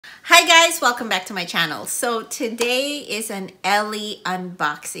Hi guys, welcome back to my channel. So today is an Ellie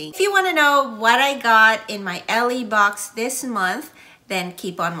unboxing. If you want to know what I got in my Ellie box this month, then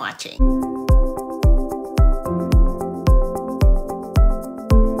keep on watching.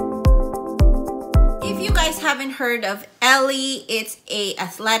 If you guys haven't heard of Ellie, it's a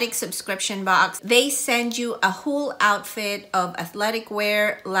athletic subscription box. They send you a whole outfit of athletic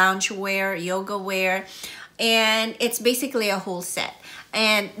wear, lounge wear, yoga wear, and it's basically a whole set.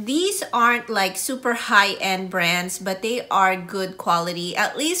 And these aren't like super high-end brands, but they are good quality.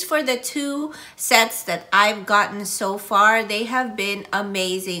 At least for the two sets that I've gotten so far, they have been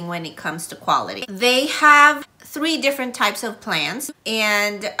amazing when it comes to quality. They have 3 different types of plans,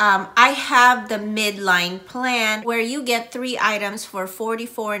 and I have the midline plan where you get 3 items for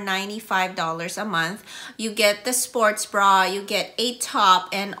 $44.95 a month. You get the sports bra, you get a top,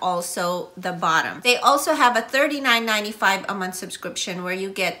 and also the bottom. They also have a $39.95 a month subscription where you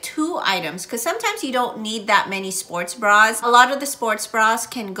get 2 items, because sometimes you don't need that many sports bras. A lot of the sports bras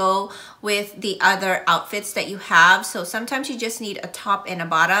can go with the other outfits that you have, so sometimes you just need a top and a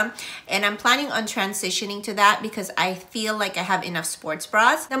bottom, and I'm planning on transitioning to that because I feel like I have enough sports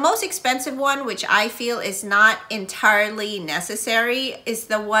bras. The most expensive one, which I feel is not entirely necessary, is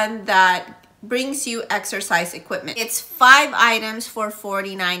the one that brings you exercise equipment. It's 5 items for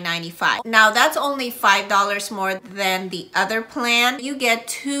 $49.95. Now that's only $5 more than the other plan. You get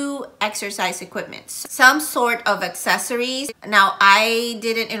 2 exercise equipments, some sort of accessories. Now I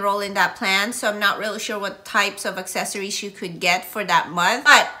didn't enroll in that plan, so I'm not really sure what types of accessories you could get for that month,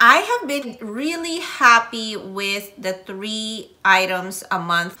 but I have been really happy with the 3 items a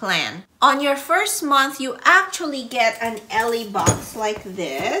month plan. On your first month, you actually get an Ellie box like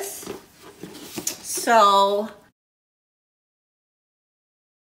this.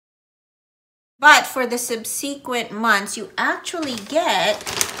 But for the subsequent months, you actually get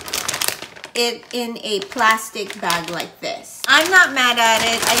it in a plastic bag like this. I'm not mad at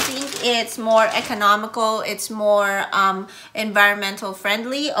it. I think it's more economical. It's more environmental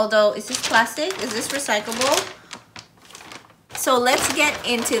friendly. Although, is this plastic? Is this recyclable? So let's get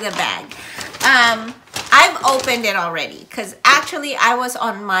into the bag. I've opened it already because actually I was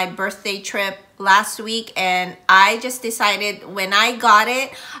on my birthday trip last week, and I just decided when I got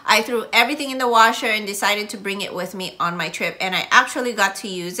it, I threw everything in the washer and decided to bring it with me on my trip, and I actually got to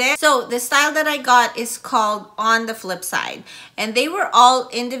use it. So the style that I got is called On the Flip Side, and they were all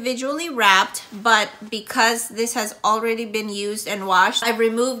individually wrapped, but because this has already been used and washed, I've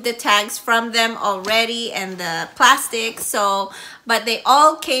removed the tags from them already and the plastic, but they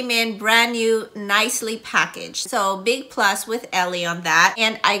all came in brand new, nicely packaged. So big plus with Ellie on that,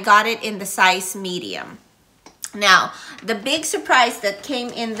 and I got it in the size medium. Now, the big surprise that came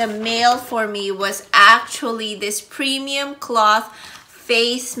in the mail for me was actually this premium cloth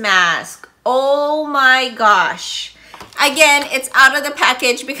face mask. Oh my gosh. Again, it's out of the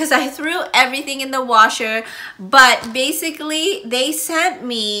package because I threw everything in the washer, but basically they sent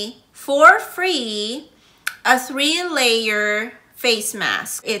me for free a 3-layer face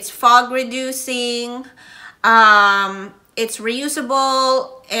mask. It's fog reducing, it's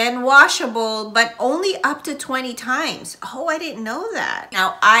reusable and washable, but only up to 20 times. Oh, I didn't know that.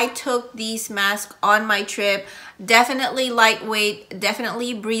 Now, I took these masks on my trip. Definitely lightweight,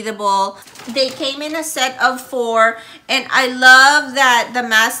 definitely breathable. They came in a set of 4, and I love that the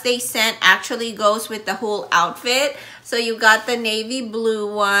mask they sent actually goes with the whole outfit. So you got the navy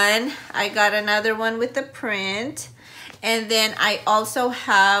blue one. I got another one with the print. And then I also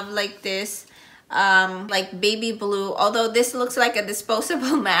have like this like baby blue, although this looks like a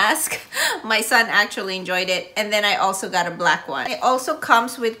disposable mask. My son actually enjoyed it. And then I also got a black one. It also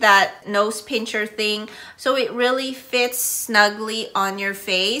comes with that nose pincher thing, so it really fits snugly on your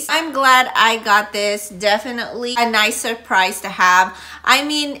face. I'm glad I got this. Definitely a nice surprise to have. I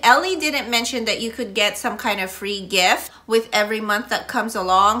mean, Ellie didn't mention that you could get some kind of free gift with every month that comes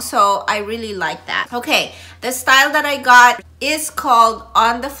along, so I really like that. Okay, the style that I got is called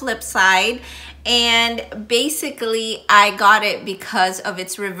On the Flip Side, and basically I got it because of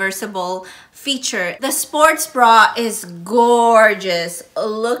its reversible feature. The sports bra is gorgeous.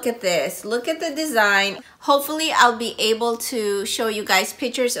 Look at this. Look at the design. Hopefully I'll be able to show you guys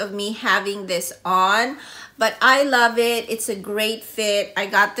pictures of me having this on, but I love it. It's a great fit. I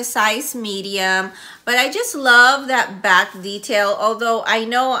got the size medium, but I just love that back detail, although I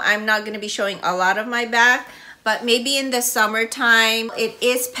know I'm not going to be showing a lot of my back, but maybe in the summertime. It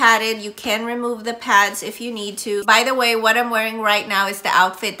is padded. You can remove the pads if you need to. By the way, what I'm wearing right now is the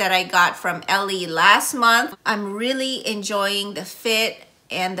outfit that I got from Ellie last month. I'm really enjoying the fit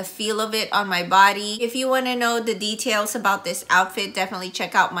and the feel of it on my body. If you want to know the details about this outfit, definitely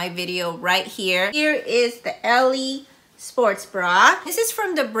check out my video right here. Here is the Ellie sports bra. This is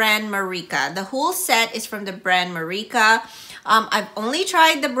from the brand Marika. The whole set is from the brand Marika. I've only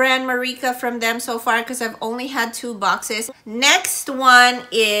tried the brand Marika from them so far because I've only had 2 boxes. Next one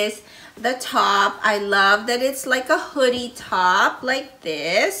is the top. I love that it's like a hoodie top like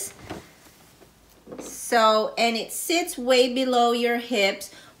this. So, and it sits way below your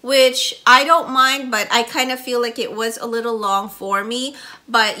hips, which I don't mind, but I kind of feel like it was a little long for me.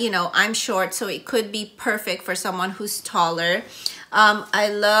 But, you know, I'm short, so it could be perfect for someone who's taller. I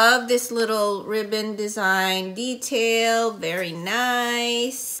love this little ribbon design detail. Very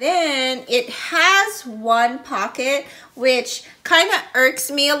nice. Then it has one pocket, which kind of irks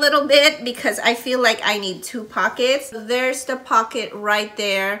me a little bit because I feel like I need 2 pockets. There's the pocket right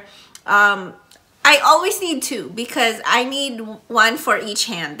there. I always need 2 because I need one for each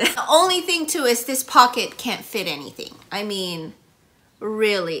hand. The only thing too is this pocket can't fit anything. I mean,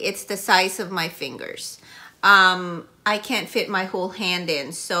 really, it's the size of my fingers. I can't fit my whole hand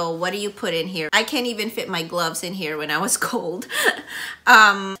in, so what do you put in here? I can't even fit my gloves in here when I was cold.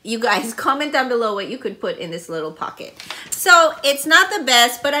 You guys, comment down below what you could put in this little pocket. So it's not the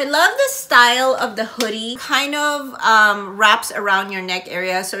best, but I love the style of the hoodie. Kind of wraps around your neck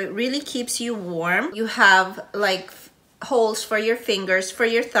area, so it really keeps you warm. You have like holes for your fingers, for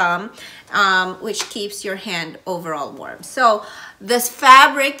your thumb, which keeps your hand overall warm. So this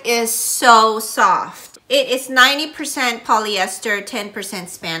fabric is so soft. It is 90% polyester, 10%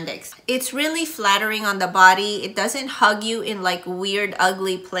 spandex. It's really flattering on the body. It doesn't hug you in like weird,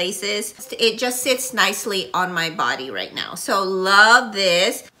 ugly places. It just sits nicely on my body right now. So love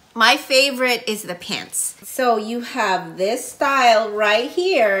this. My favorite is the pants. So you have this style right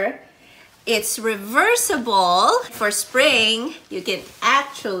here. It's reversible. For spring, you can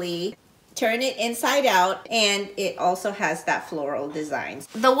actually turn it inside out, and it also has that floral design.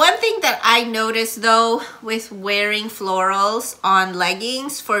 The one thing that I noticed though with wearing florals on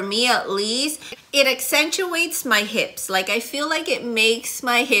leggings, for me at least, it accentuates my hips. Like I feel like it makes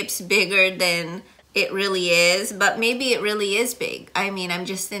my hips bigger than it really is, but maybe it really is big. I mean, I'm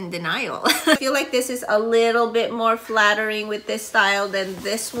just in denial. I feel like this is a little bit more flattering with this style than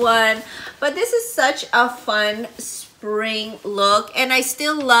this one, but this is such a fun spring look, and I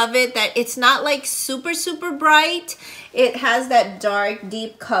still love it that it's not like super bright. It has that dark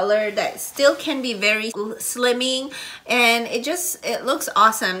deep color that still can be very slimming, and it looks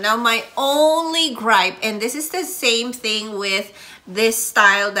awesome. Now my only gripe, and this is the same thing with this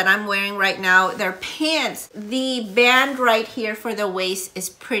style that I'm wearing right now, their pants, the band right here for the waist is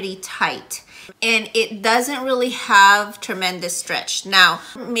pretty tight, and it doesn't really have tremendous stretch. Now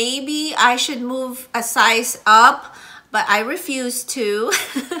maybe I should move a size up, but I refuse to.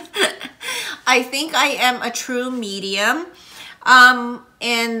 I think I am a true medium.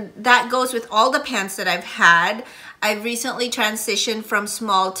 And that goes with all the pants that I've had. I've recently transitioned from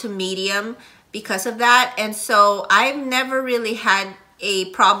small to medium because of that. And so I've never really had a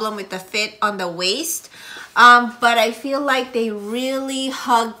problem with the fit on the waist. But I feel like they really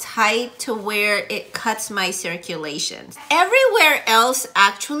hug tight to where it cuts my circulation. Everywhere else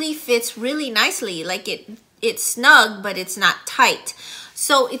actually fits really nicely. Like it's snug, but it's not tight.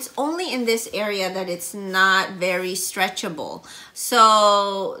 So it's only in this area that it's not very stretchable.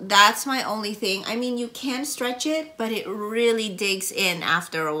 So that's my only thing. I mean, you can stretch it, but it really digs in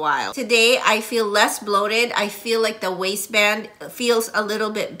after a while. Today, I feel less bloated. I feel like the waistband feels a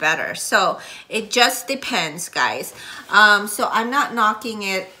little bit better. So it just depends, guys. So I'm not knocking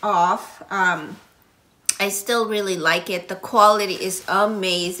it off. I still really like it. The quality is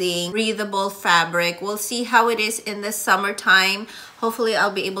amazing. Breathable fabric. We'll see how it is in the summertime. Hopefully I'll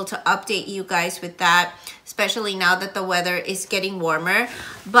be able to update you guys with that, especially now that the weather is getting warmer.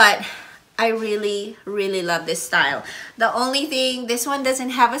 But I really love this style. The only thing, this one doesn't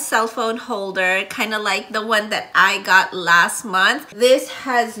have a cell phone holder, kind of like the one that I got last month. This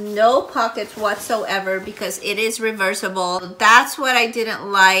has no pockets whatsoever because it is reversible. That's what I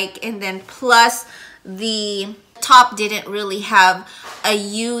didn't like. And then plus, the top didn't really have a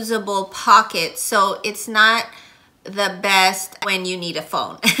usable pocket, so it's not the best when you need a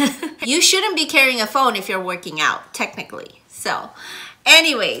phone. You shouldn't be carrying a phone if you're working out, technically. So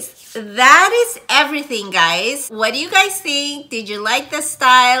anyways, that is everything, guys. What do you guys think? Did you like the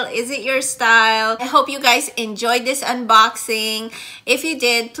style? Is it your style? I hope you guys enjoyed this unboxing. If you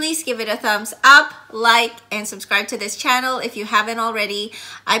did, please give it a thumbs up, like, and subscribe to this channel if you haven't already.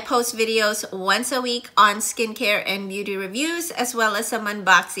 I post videos once a week on skincare and beauty reviews, as well as some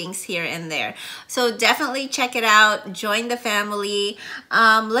unboxings here and there. So definitely check it out. Join the family.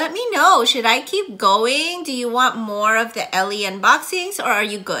 Let me know, should I keep going? Do you want more of the Ellie unboxings, or are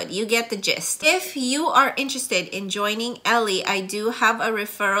you good? You get the gist. If you are interested in joining Ellie, I do have a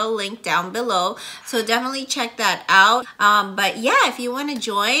referral link down below, so definitely check that out. But yeah, if you want to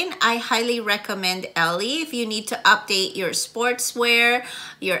join, I highly recommend Ellie. If you need to update your sportswear,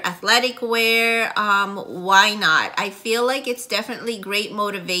 your athletic wear, why not? I feel like it's definitely great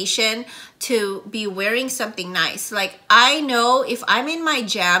motivation to be wearing something nice. Like, I know if I'm in my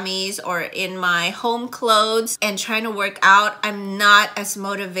jammies or in my home clothes and trying to work out, I'm not as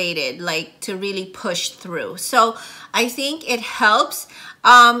motivated like to really push through. So I think it helps.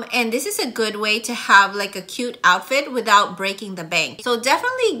 And this is a good way to have like a cute outfit without breaking the bank. So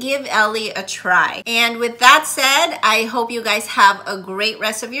definitely give Ellie a try. And with that said, I hope you guys have a great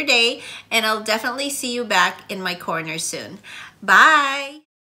rest of your day, and I'll definitely see you back in my corner soon. Bye!